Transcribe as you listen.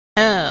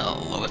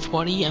Hello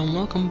everybody and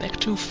welcome back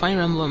to Fire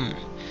Emblem.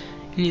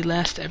 In the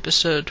last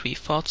episode we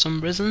fought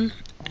some Risen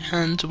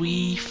and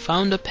we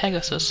found a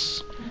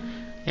Pegasus.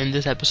 In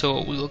this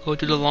episode we will go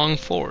to the Long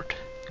Fort.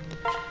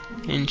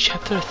 In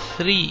chapter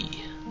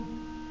 3,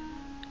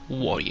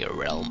 Warrior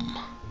Realm.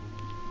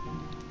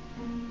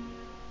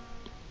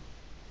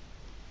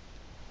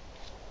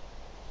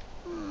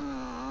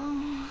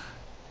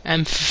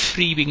 I'm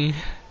freezing.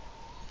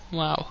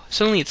 Wow,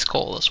 suddenly it's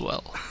cold as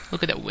well.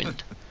 Look at that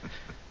wind.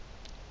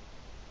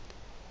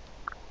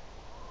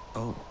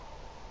 Oh.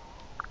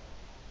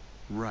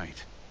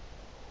 Right.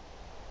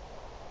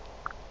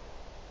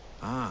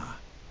 Ah.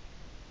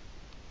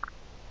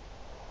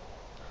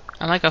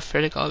 I like how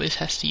Frederick always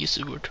has to use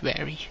the word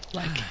very.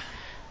 Like,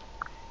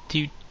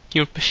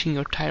 you're pushing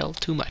your title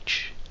too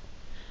much.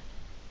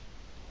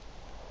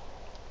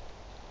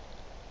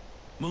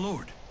 My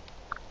lord.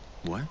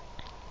 What?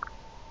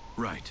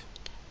 Right.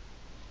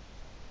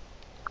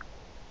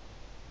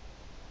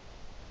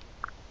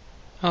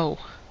 Oh.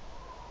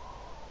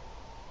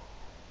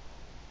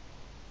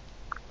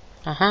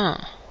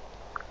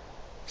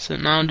 So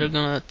now they're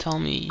gonna tell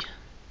me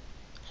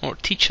or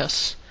teach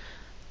us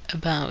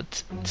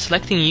about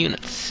selecting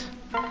units.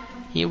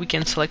 Here we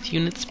can select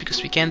units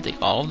because we can't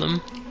take all of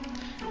them.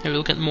 And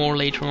we'll get more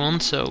later on,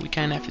 so we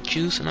kinda have to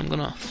choose, and I'm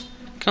gonna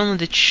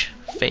ditch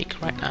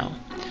Fake right now.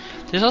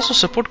 There's also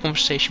support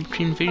conversation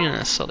between Virion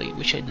and Sully,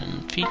 which I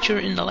didn't feature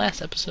in the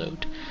last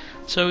episode.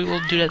 So we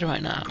will do that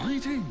right now.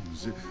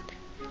 Greetings.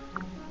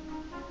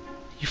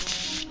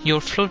 You're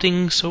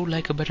floating so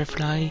like a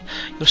butterfly,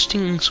 you're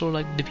stinging so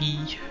like the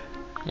bee.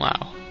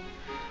 Wow.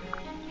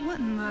 What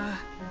in the...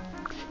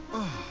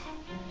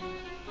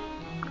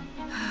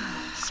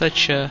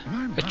 Such a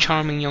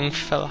charming young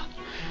fella.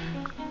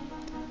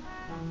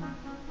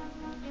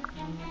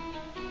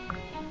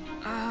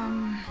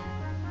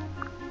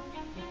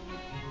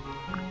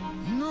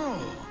 No.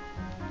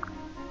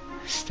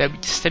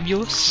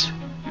 Stabulous?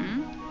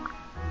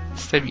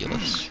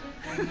 Stabulous.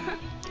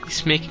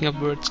 He's making up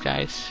words,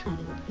 guys.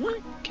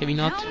 Can we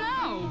not?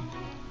 Hello.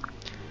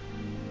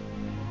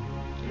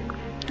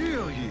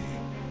 Hear ye.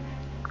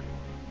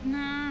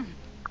 Nah.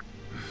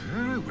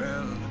 Very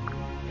well.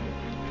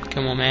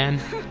 Come on, man.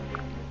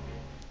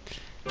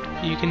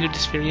 You can do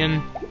this,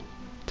 Virion.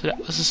 So that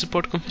was a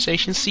support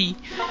conversation C.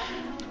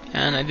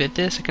 And I did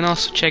this. I can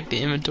also check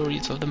the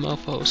inventories of the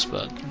mofos,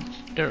 but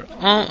they're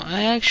all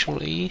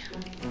actually.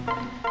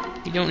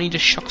 We don't need a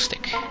shock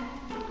stick.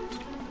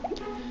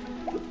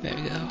 There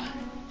we go.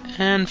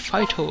 And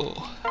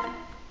Fighto.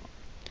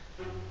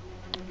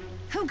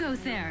 Who goes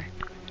there?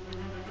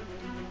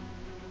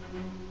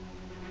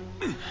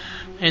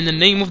 In the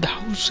name of the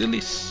House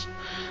Illis,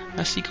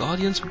 I seek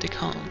audience with the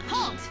cons.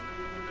 Halt!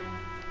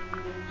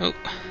 Oh,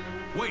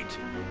 Wait.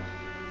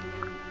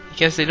 I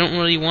guess they don't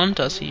really want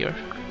us here.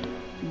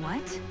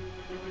 What?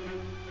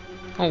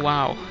 Oh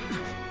wow.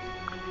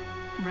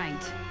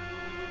 Right.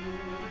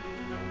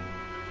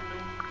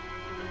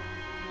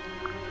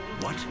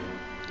 What?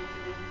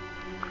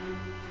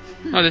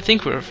 Oh, they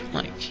think we're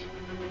like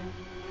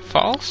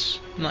false,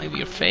 like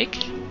we're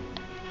fake.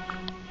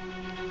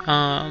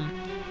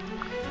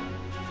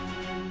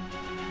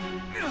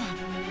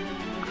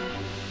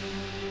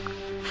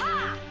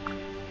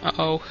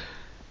 Uh-oh.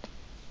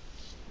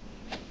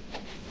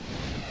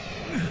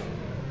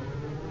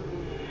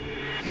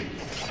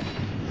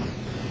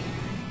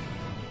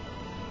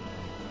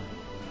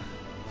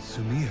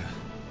 Sumia.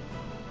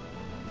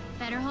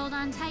 Better hold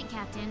on tight,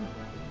 Captain.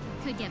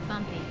 Could get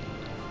bumpy.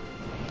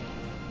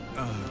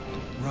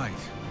 Right.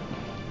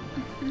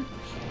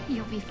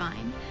 You'll be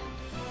fine.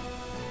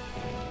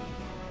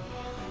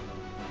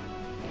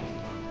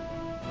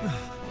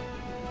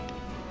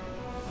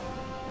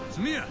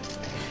 Sumia.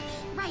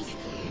 Right.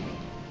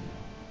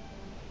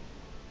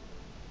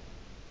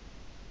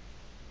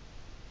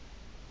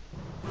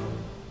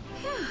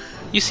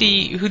 You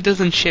see, who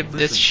doesn't ship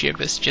this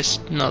ship is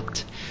just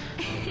not.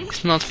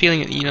 It's not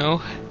feeling it, you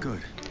know.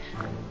 Good.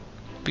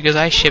 Because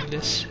I ship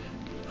this.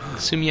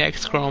 Sumia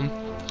X Chrome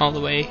all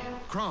the way.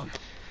 Crom.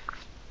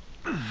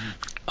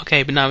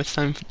 Okay, but now it's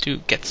time to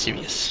get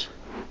serious.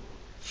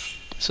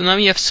 So now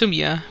we have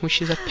Sumia,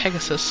 which is a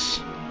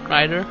Pegasus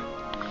rider.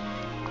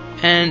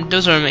 And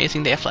those are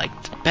amazing. They have like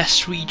the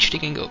best reach. They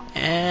can go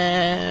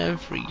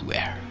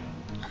everywhere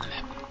on the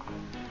map.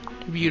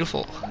 They're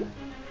beautiful.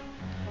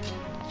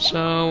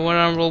 So what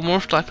I will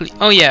most likely...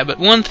 Oh yeah, but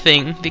one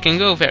thing, they can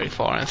go very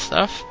far and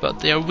stuff, but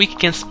they are weak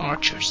against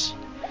archers.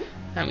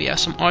 And we have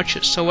some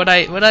archers. So what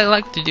I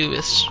like to do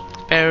is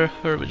pair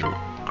her with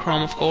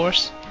Chrome, of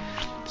course,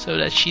 so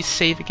that she's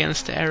safe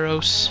against the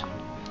arrows.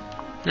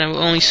 And I will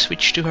only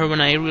switch to her when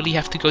I really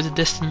have to go the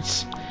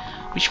distance,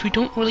 which we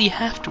don't really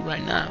have to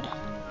right now.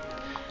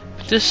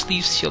 But this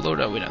leaves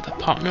Yalorda without a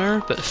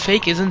partner, but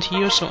Fake isn't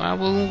here, so I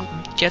will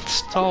get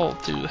Stall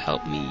to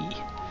help me.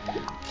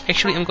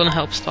 Actually, I'm gonna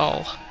help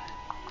Stall,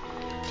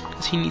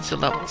 because he needs the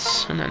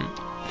levels. And then,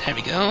 there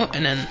we go,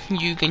 and then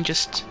you can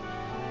just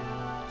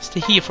stay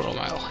here for a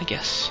while, I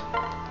guess.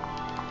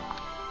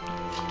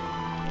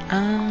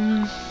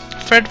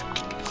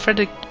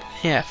 Frederick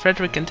Yeah,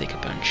 Frederick can take a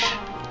punch.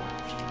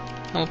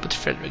 I'll put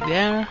Frederick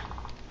there.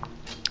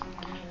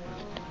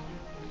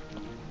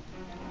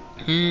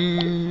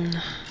 And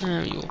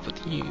we will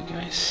put you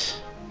guys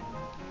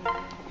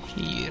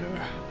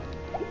here.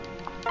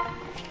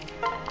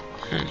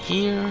 And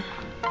here.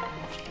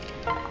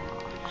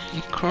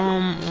 And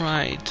Chrome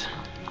right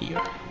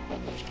here.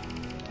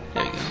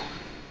 There we go.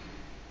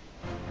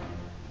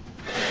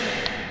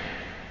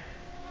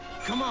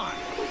 Come on.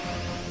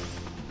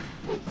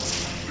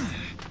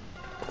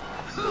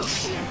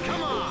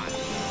 Come on.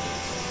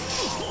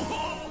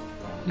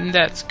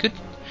 That's good.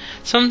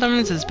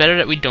 Sometimes it's better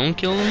that we don't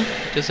kill them,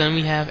 because then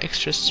we have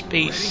extra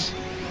space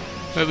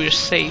where we're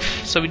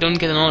safe, so we don't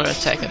get another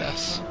attack at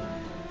us.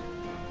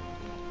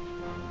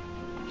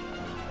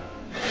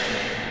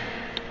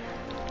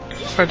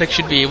 Frederick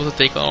should be able to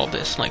take all of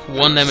this, like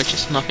 1 damage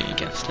is nothing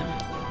against him.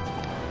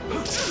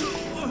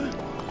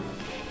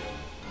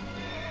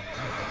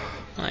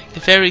 Like the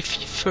very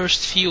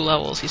first few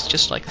levels, he's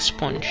just like a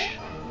sponge.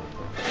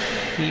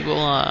 He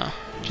will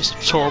just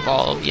absorb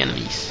all of the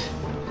enemies.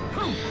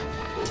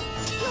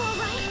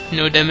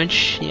 No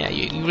damage. Yeah,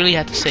 you really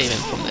had to save him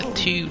from that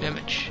 2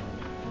 damage.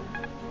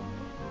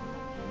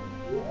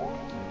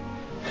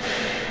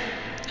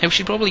 And we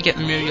should probably get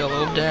Muriel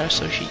over there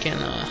so she can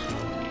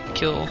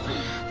kill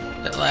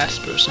that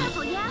last person.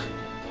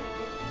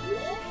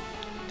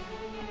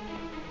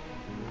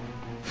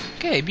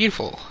 Okay,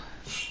 beautiful.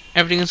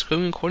 Everything is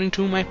going according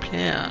to my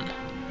plan.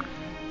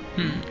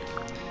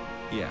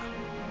 Yeah.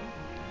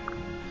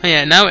 Oh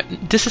yeah, now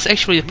this is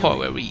actually the part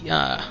where we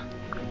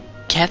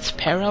get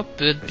pair up,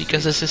 but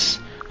because this is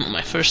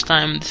my first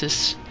time, this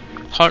is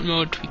hard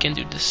mode, we can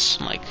do this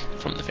like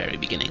from the very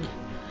beginning,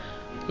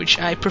 which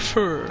I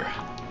prefer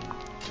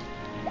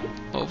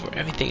over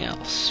everything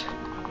else.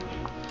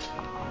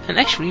 And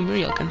actually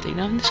Muriel can take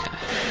down this guy.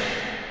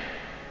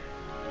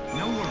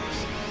 No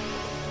worries.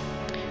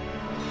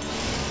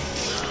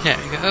 There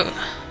we go.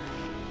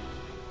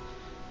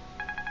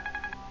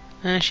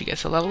 And she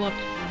gets a level up.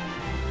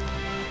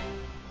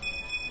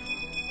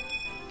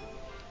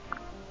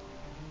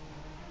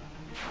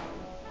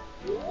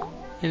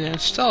 And then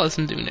Stall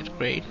isn't doing it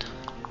great,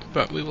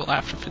 but we will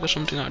have to figure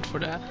something out for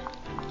that.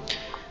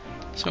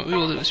 So what we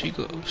will do is we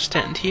go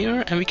stand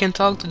here and we can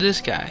talk to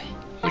this guy,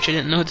 which I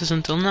didn't notice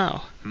until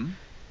now.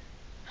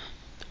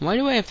 Why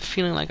do I have the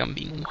feeling like I'm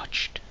being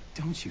watched?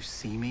 Don't you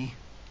see me?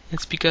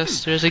 It's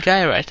because there's a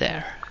guy right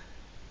there.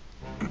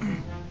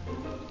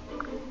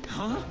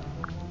 Huh?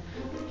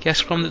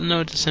 Guess Chrome didn't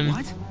notice him.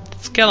 What?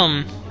 It's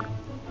Callum.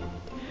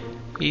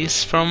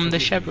 He's from the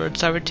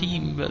Shepherds, our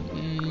team, but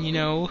you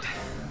know,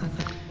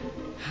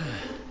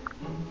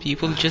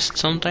 people just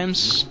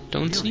sometimes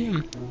don't see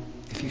him.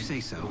 If you say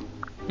so.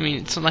 I mean,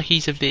 it's not like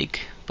he's a big,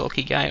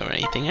 bulky guy or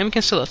anything, and we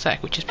can still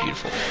attack, which is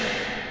beautiful.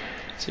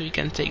 So we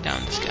can take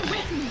down this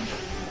guy.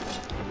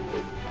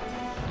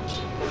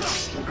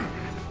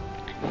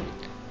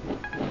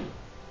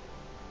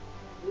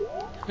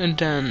 And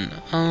then,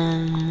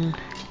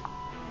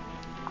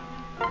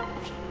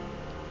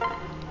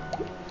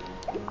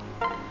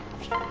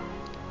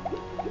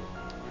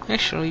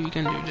 actually, we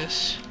can do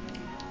this.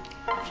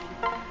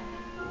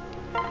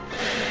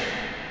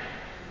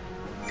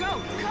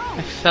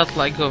 I felt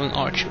like going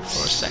Archer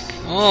for a sec.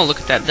 Oh, look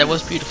at that. That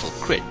was beautiful.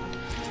 Crit.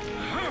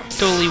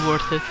 Totally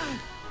worth it.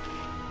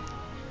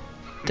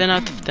 10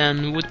 out of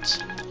 10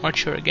 with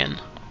Archer again.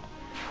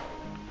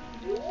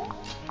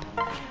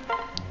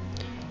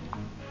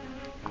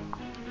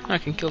 I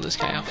can kill this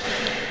guy off.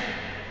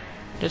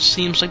 That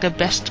seems like the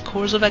best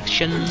course of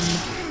action.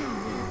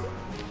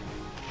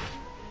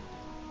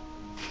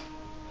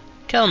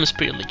 Callum is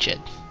pretty legit.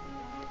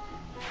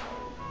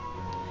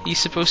 He's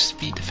supposed to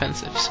be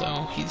defensive,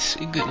 so he's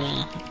a good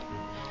one.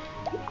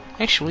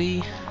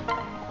 Actually,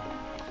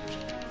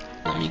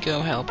 let me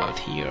go help out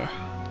here.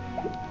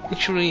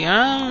 Actually,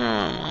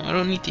 I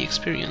don't need the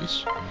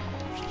experience.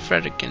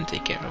 Frederick can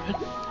take care of it.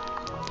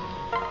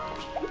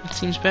 It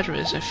seems better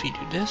is if we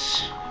do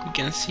this. We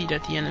can see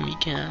that the enemy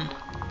can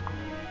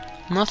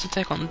not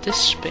attack on this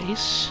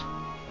space.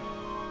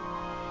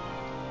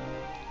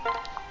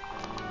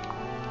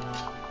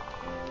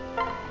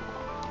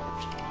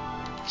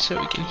 So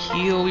we can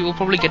heal. We will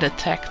probably get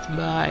attacked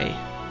by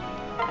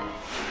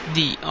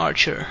the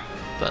archer,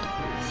 but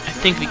I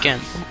think we can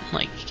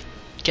like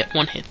get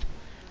 1 hit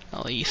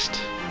at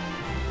least.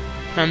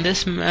 And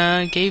this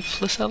gave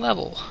Fliss a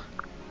level,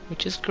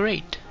 which is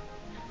great.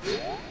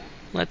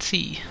 Let's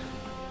see.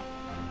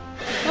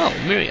 Oh,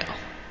 Muriel.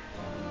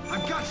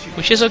 I've got you.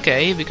 Which is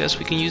okay, because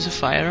we can use a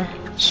fire,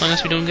 as long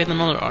as we don't get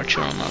another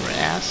archer on our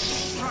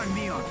ass. Try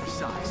me on for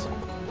size.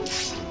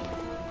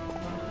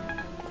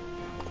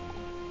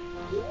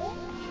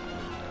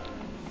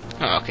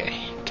 Oh,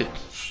 okay, good.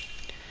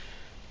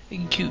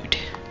 Good.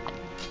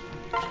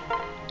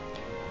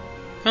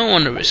 I don't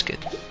want to risk it.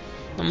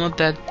 I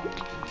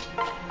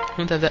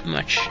don't have that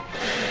much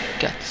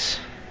guts.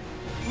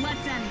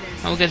 Let's end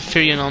this. I'll get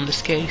Firion on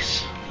this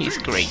case. He's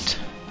great.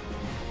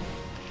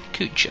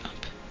 Good job.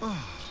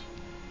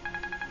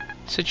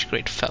 Such a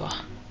great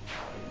fella.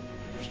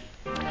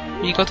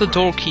 We got the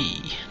door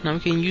key. Now we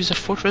can use the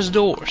fortress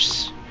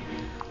doors.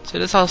 So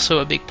that's also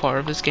a big part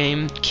of this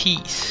game.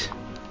 Keys.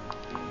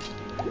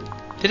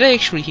 Did I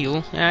actually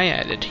heal?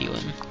 Yeah, I did heal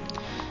him.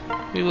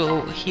 We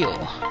will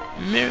heal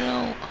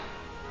Muriel.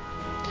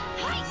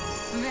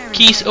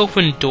 Keys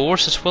open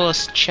doors as well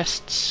as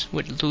chests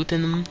with loot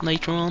in them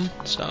later on,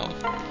 so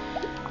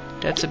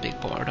that's a big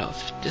part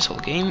of this whole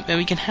game. And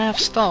we can have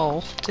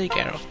Stahl take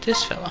care of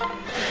this fella.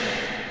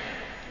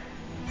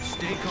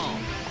 Stay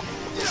calm.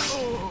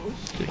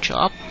 Good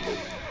job,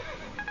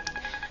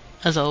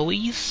 as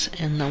always.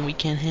 And then we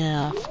can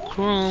have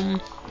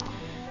Chrome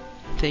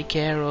take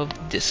care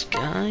of this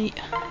guy,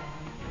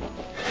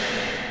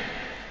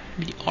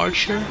 the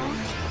archer.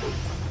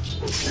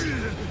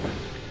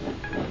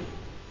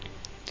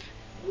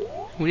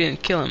 We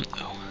didn't kill him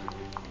though.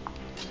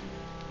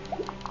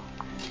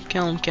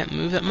 Callum can't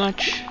move that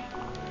much.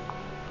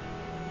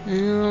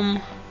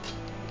 I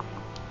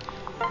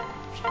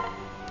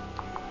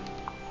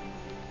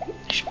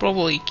should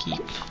probably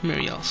keep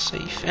Muriel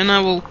safe, and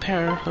I will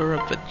pair her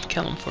up with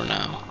Callum for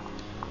now.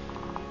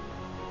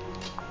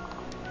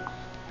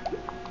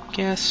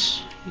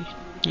 Guess,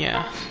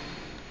 yeah.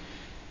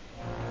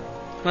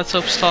 Let's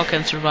hope Stahl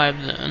can survive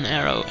an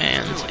arrow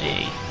and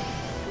a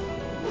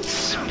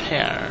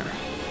spear.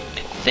 I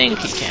think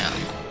he can.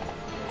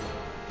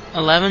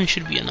 11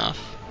 should be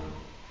enough.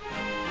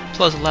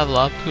 Plus level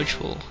up, which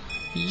will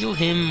yield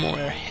him more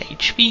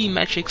HP,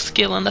 magic,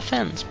 skill, and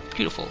defense.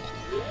 Beautiful.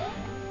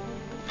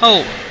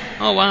 Oh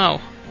wow.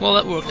 Well,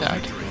 that worked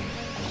out.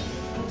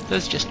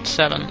 That's just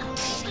 7.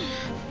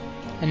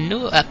 And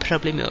no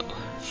problemo.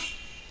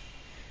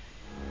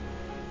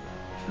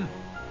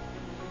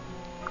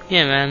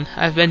 Yeah, man.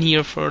 I've been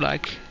here for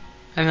like,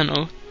 I don't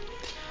know.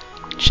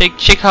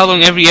 Check how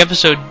long every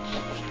episode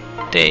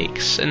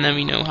takes, and then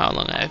we know how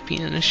long I've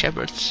been in the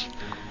Shepherds.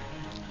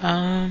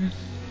 Or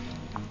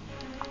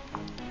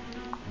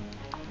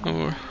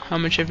how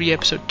much every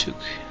episode took.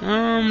 I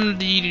don't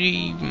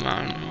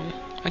know.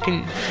 I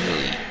can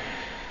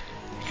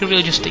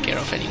really just take care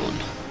of anyone.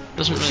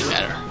 Doesn't really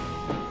matter.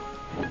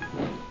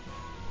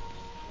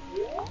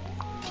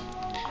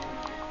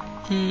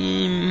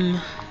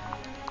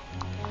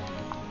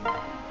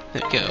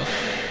 There we go.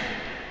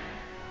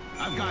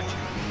 I've got you.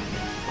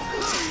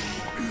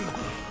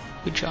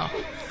 Good job.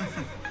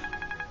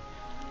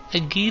 A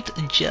good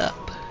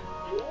job.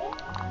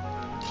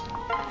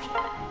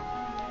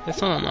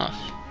 That's not enough.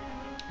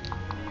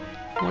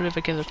 What if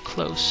I get it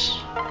close?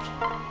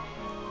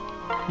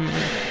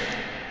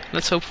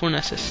 Let's hope for an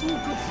assist. Who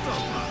could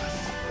stop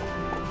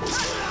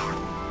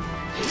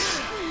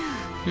us?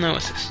 No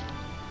assist.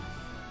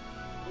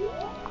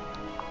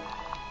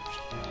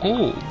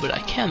 Oh, but I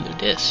can do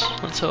this.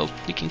 Let's hope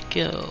we can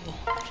kill.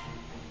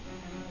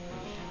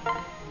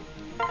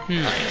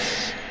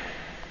 Nice.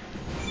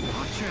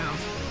 Watch out.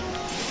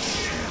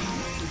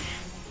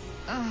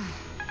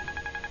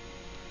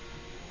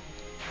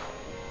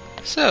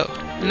 So,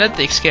 and that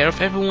takes care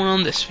of everyone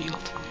on this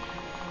field.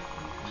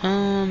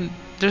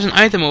 There's an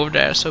item over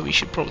there, so we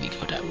should probably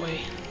go that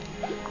way.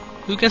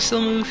 Who can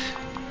still move?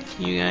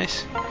 You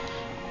guys.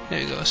 There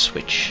we go,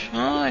 switch.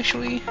 Oh,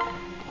 actually.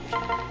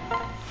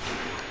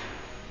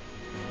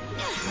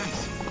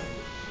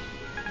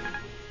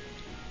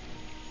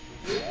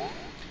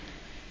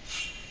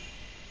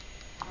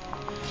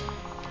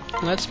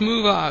 Let's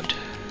move out.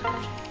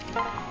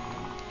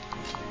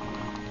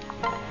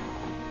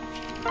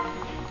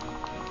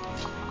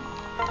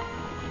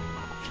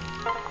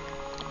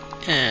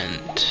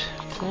 And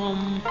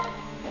from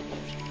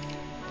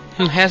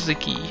who has the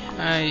key?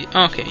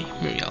 Okay,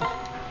 Muriel.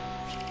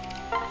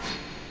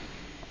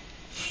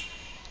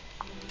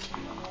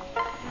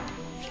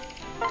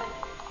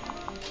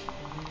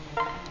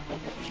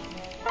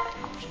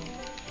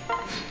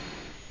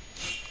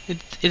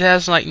 It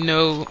has like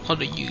no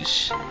other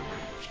use.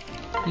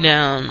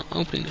 Now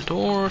opening the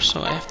door,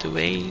 so I have to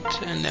wait,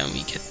 and then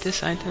we get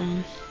this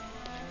item.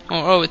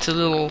 Oh, it's a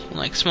little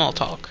like small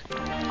talk,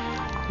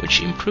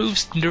 which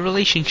improves the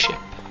relationship.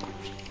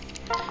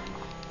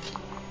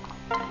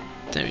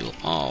 Then we will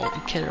all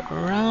gather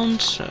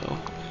around, so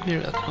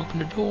Muriel can open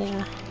the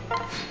door.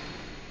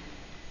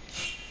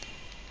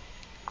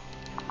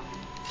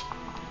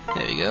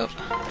 There we go.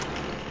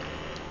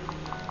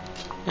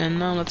 And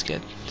now let's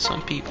get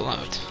some people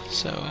out,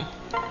 so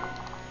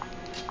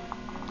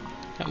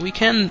we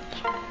can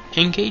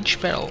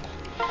engage battle.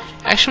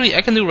 Actually,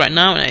 I can do right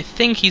now, and I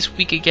think he's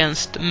weak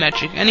against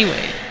magic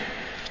anyway.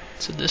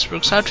 So this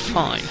works out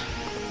fine.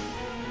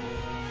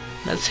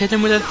 Let's hit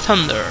him with a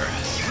thunder.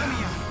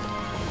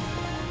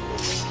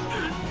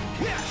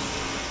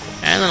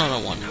 And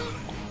another one.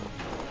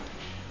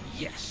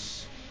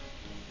 Yes.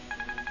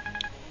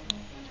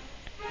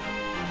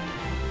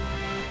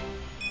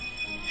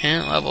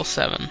 And level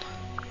 7.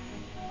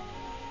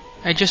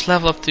 I just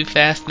level up too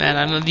fast, man.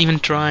 I'm not even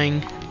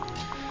trying.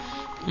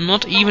 I'm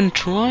not even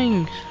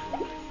trying.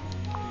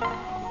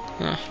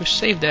 We're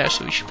safe there,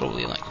 so we should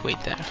probably like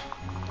wait there.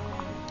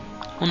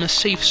 On a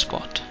safe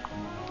spot.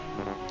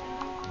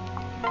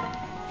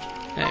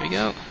 There we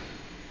go.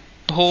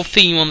 the whole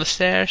theme on the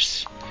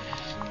stairs.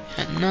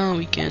 And now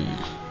we can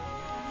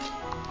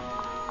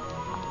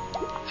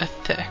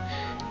attack.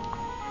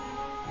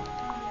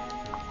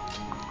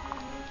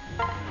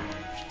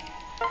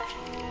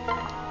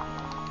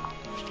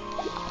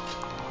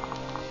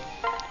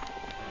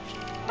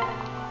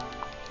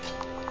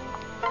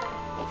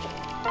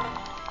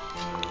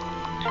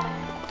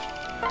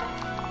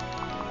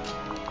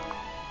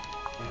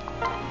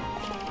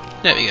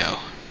 There we go.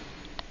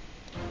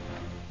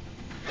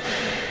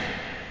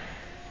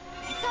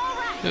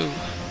 Ooh,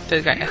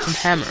 that guy has some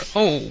hammer.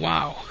 Oh,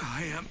 wow.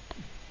 I am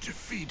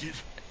defeated.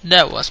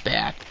 That was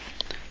bad.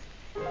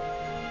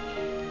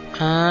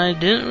 I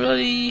didn't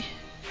really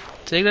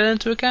take that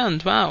into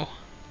account. Wow.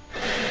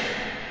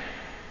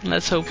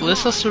 Let's hope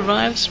Lissa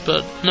survives,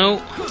 but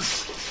no.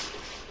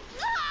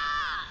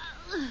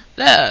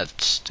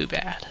 That's too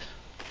bad.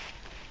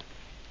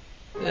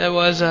 That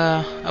was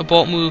a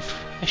bold move.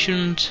 I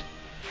shouldn't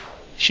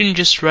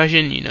just rush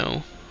in, you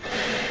know.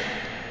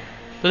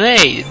 But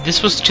hey,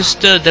 this was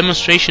just a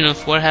demonstration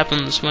of what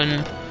happens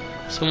when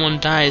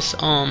someone dies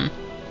on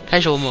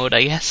casual mode,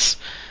 I guess.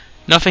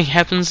 Nothing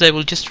happens, they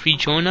will just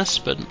rejoin us,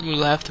 but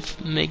we'll have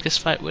to make this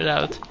fight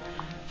without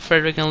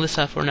Frederick and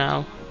Lissa for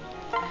now.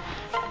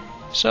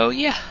 So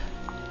yeah,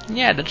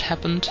 that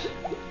happened.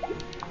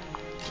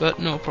 But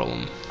no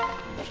problem.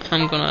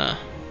 I'm gonna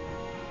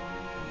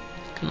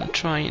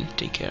try and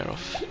take care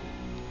of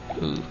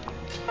who.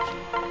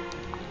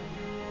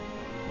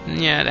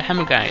 Yeah, the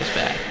hammer guy is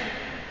back.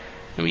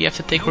 And we have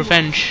to take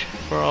revenge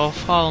for our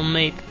fallen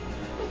mate.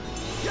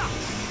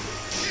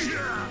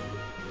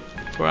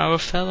 For our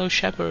fellow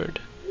shepherd.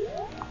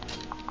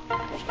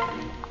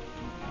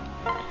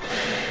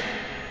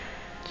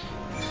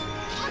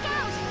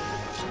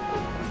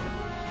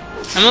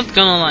 I'm not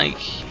gonna like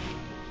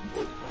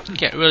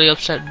get really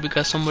upset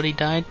because somebody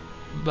died,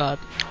 but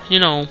you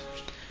know,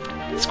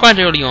 it's quite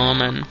early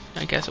on and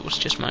I guess it was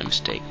just my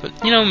mistake. But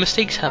you know,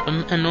 mistakes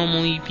happen and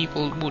normally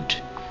people would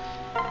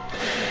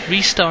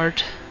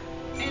restart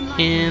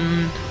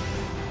in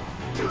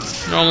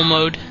normal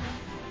mode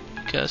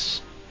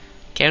because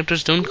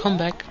characters don't come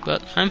back,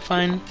 but I'm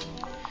fine.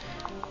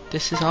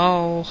 This is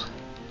all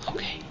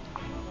okay.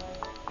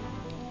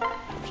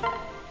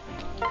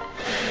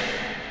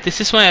 This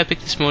is why I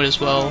picked this mode as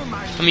well.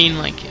 I mean,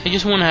 like, I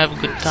just want to have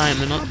a good time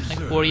and not like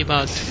worry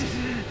about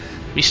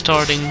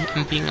restarting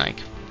and being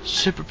like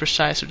super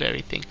precise with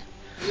everything.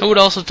 It would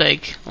also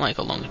take like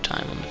a longer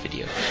time on the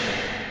video.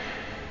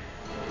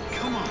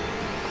 Come on.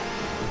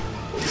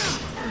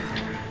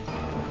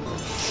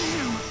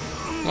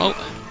 Well,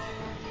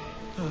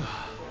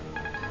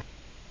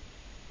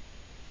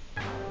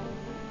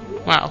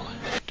 wow,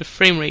 the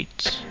frame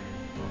rate.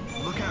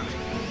 Look out.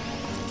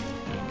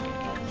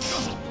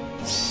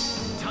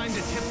 Time to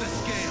tip the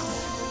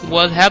scales.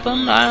 What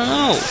happened? I don't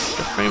know.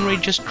 The frame rate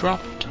just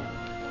dropped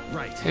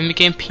Right. and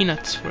became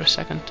peanuts for a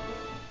second.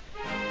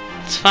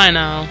 It's fine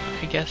now,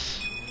 I guess.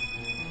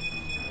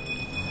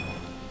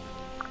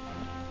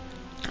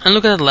 And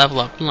look at that level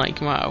up,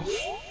 like, wow.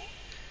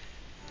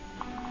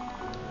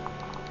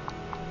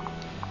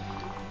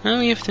 Now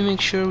we have to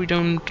make sure we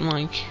don't,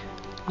 like,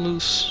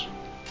 lose.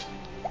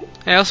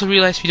 I also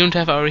realized we don't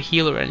have our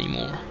healer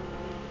anymore.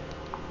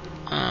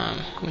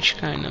 Which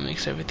kinda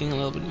makes everything a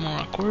little bit more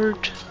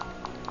awkward.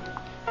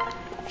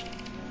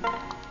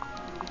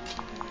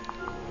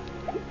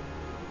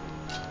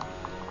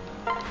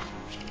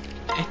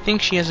 I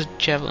think she has a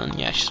javelin,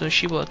 yeah, so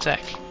she will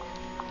attack.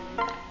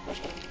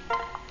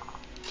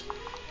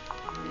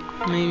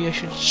 Maybe I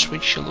should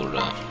switch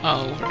Yalorda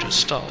over to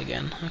stall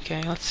again.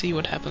 Okay, let's see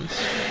what happens.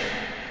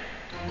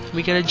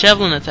 We get a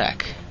javelin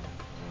attack,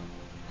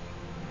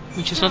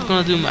 which is not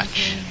gonna do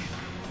much.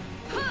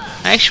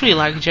 I actually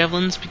like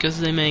javelins because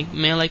they make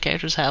melee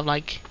characters have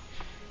like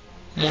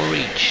more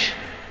reach.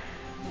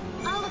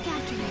 I'll look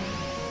after you.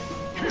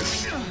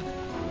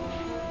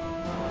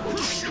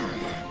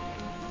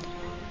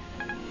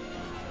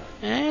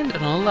 And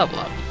another level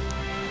up.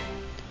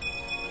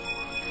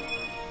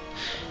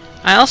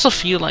 I also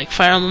feel like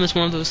Fire Emblem is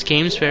one of those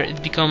games where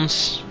it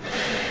becomes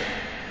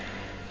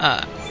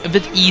a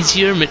bit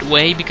easier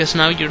midway because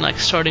now you're like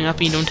starting up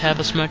and you don't have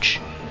as much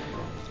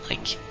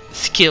like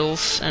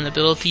skills and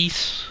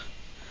abilities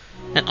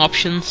and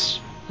options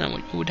than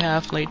what you would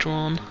have later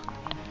on.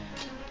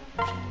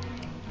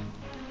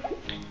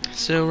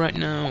 So right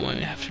now I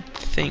have to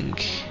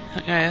think.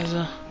 That guy has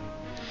a.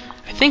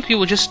 I think we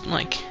will just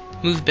like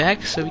move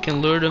back so we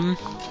can lure them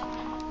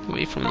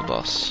away from the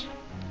boss.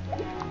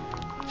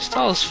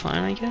 Stall is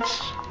fine, I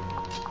guess.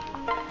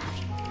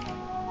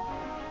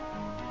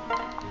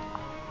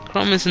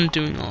 Chrome isn't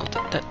doing all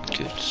that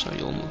good, so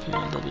you'll move him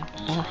a little bit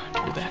more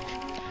to the back.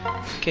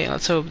 Okay,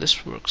 let's hope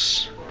this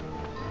works.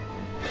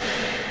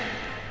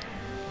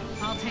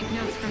 I'll take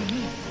notes from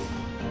you.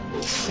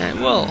 And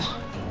well,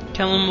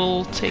 Callum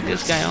will take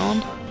this guy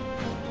on.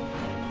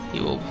 He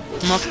will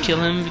not kill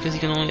him because he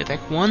can only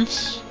attack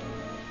once.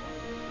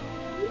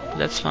 But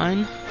that's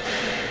fine.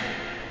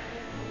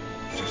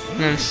 And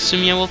then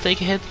Sumia will take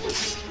a hit.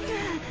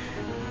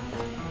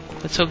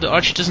 Let's hope the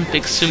archer doesn't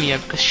pick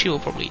Sumiya, because she will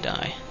probably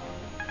die.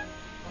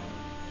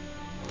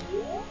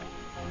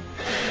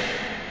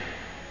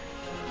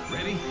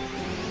 Ready?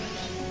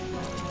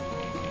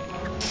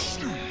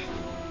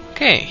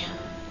 Okay,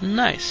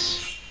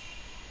 nice.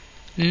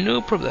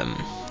 No problem.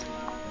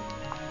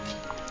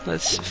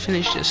 Let's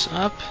finish this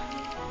up.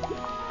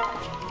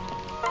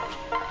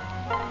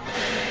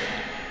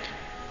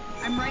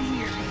 I'm right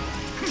here.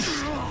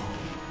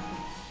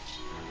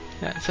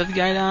 Yeah, set the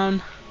guy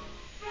down.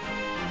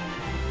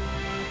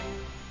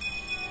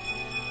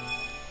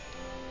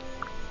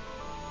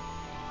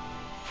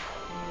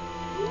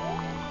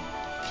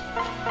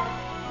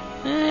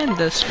 And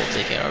this will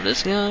take care of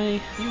this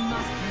guy. You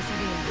must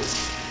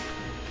persevere.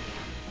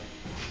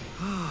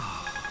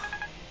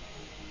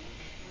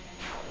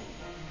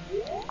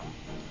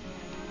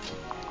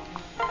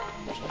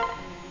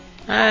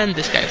 And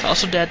this guy is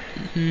also dead.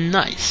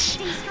 Nice.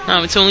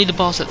 Now it's only the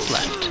boss that's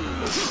left.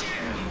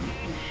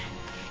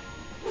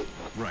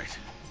 Right.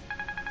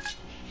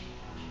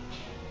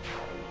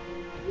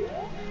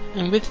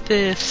 And with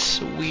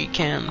this, we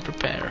can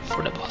prepare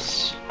for the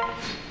boss.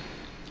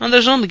 Oh,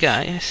 there's another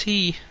guy. I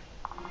see.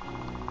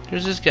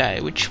 There's this guy,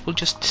 which will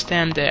just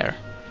stand there.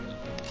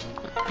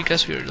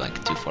 Because we're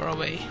like too far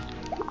away.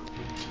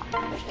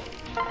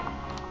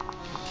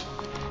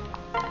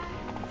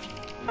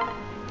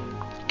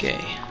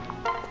 Okay.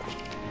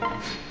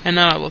 And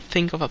now I will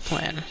think of a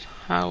plan.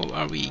 How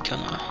are we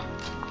gonna...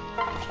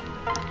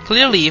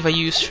 Clearly, if I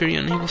use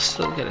Furion, he will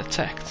still get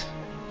attacked.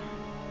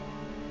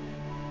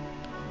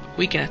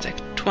 We can attack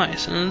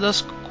twice, and it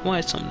does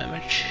quite some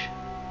damage.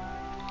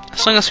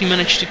 As long as we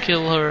manage to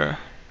kill her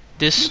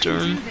this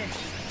turn,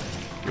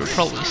 we're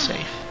probably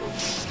safe.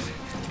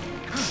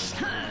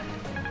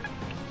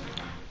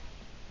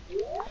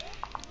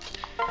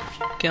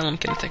 Emblem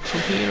can attack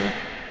from here.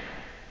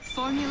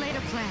 Formulate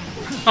a plan.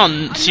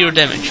 Oh, 0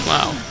 damage,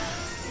 wow.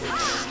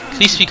 At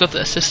least we got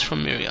the assist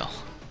from Muriel.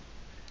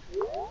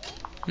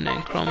 And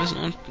then Chrome is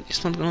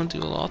not gonna do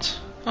a lot.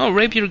 Oh,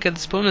 Rapier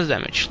gets bonus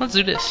damage. Let's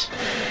do this.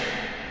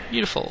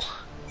 Beautiful.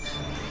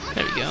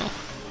 There we go.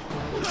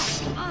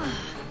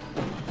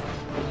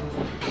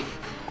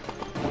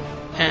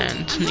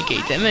 And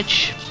negate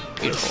damage.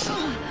 Beautiful.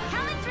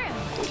 Coming through.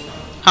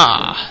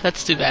 Ah,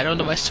 that's too bad.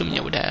 Otherwise,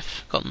 Sumiya would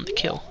have gotten the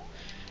kill.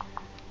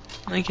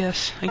 I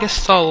guess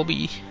Saul will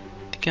be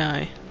the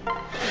guy.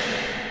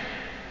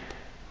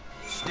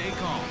 Stay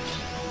calm.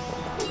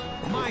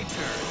 My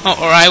turn. Oh,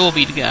 or I will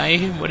be the guy.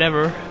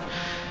 Whatever.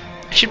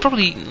 I should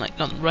probably like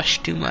not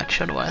rush too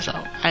much, otherwise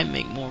I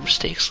make more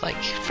mistakes like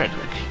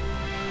Frederick.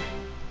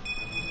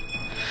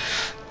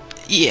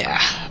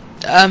 Yeah,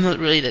 I'm not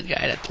really that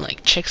guy that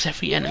like checks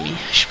every enemy.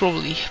 I should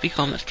probably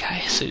become that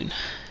guy soon.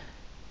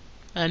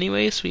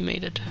 Anyways, we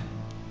made it.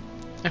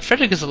 And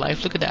Frederick is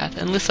alive, look at that,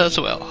 and Lissa as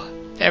well.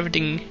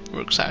 Everything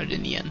works out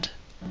in the end.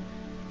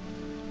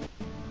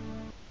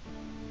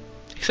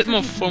 Except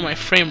more for my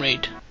frame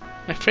rate.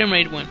 My frame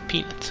rate went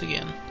peanuts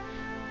again.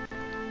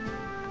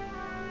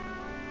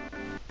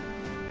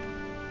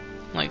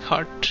 Like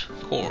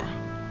hardcore.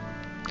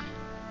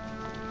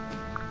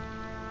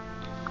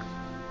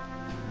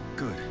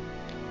 Good.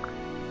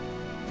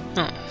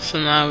 Oh, so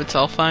now it's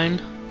all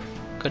fine.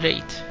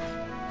 Great.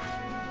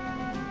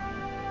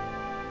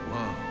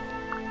 Whoa.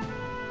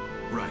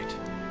 Right.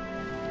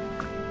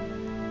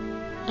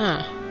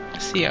 Ah, I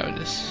see how it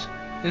is.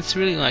 It's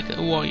really like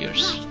a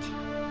warrior's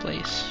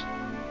place.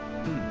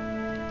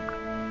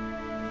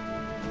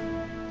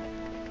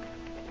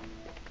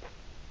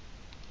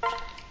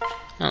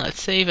 Now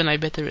let's save, and I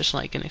bet there is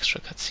like an extra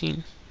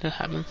cutscene that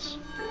happens.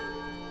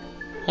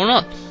 Or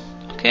not.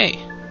 Okay.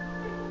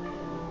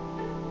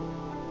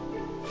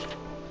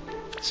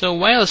 So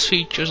wireless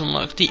features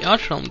unlocked. The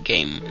Outrealm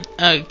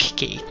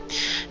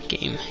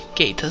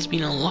gate has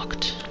been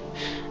unlocked,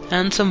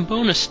 and some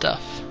bonus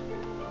stuff.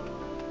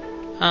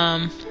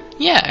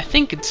 Yeah, I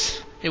think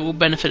it will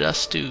benefit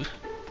us to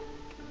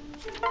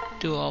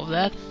do all of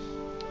that.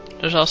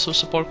 There's also a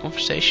support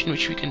conversation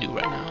which we can do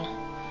right now.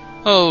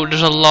 Oh,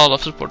 there's a lot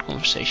of support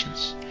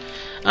conversations.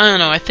 I don't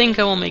know, I think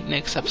I will make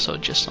next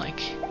episode just like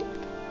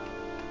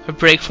a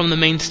break from the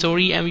main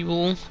story, and we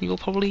will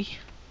probably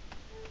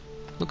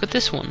look at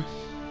this one.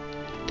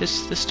 The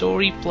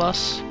story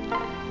plus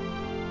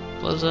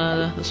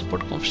the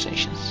support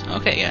conversations.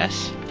 Okay,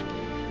 guys.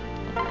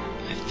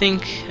 I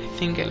think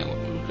I know what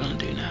we're gonna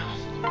do now.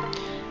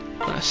 I'm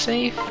gonna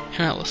save,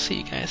 and I will see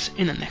you guys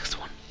in the next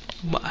one.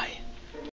 Bye.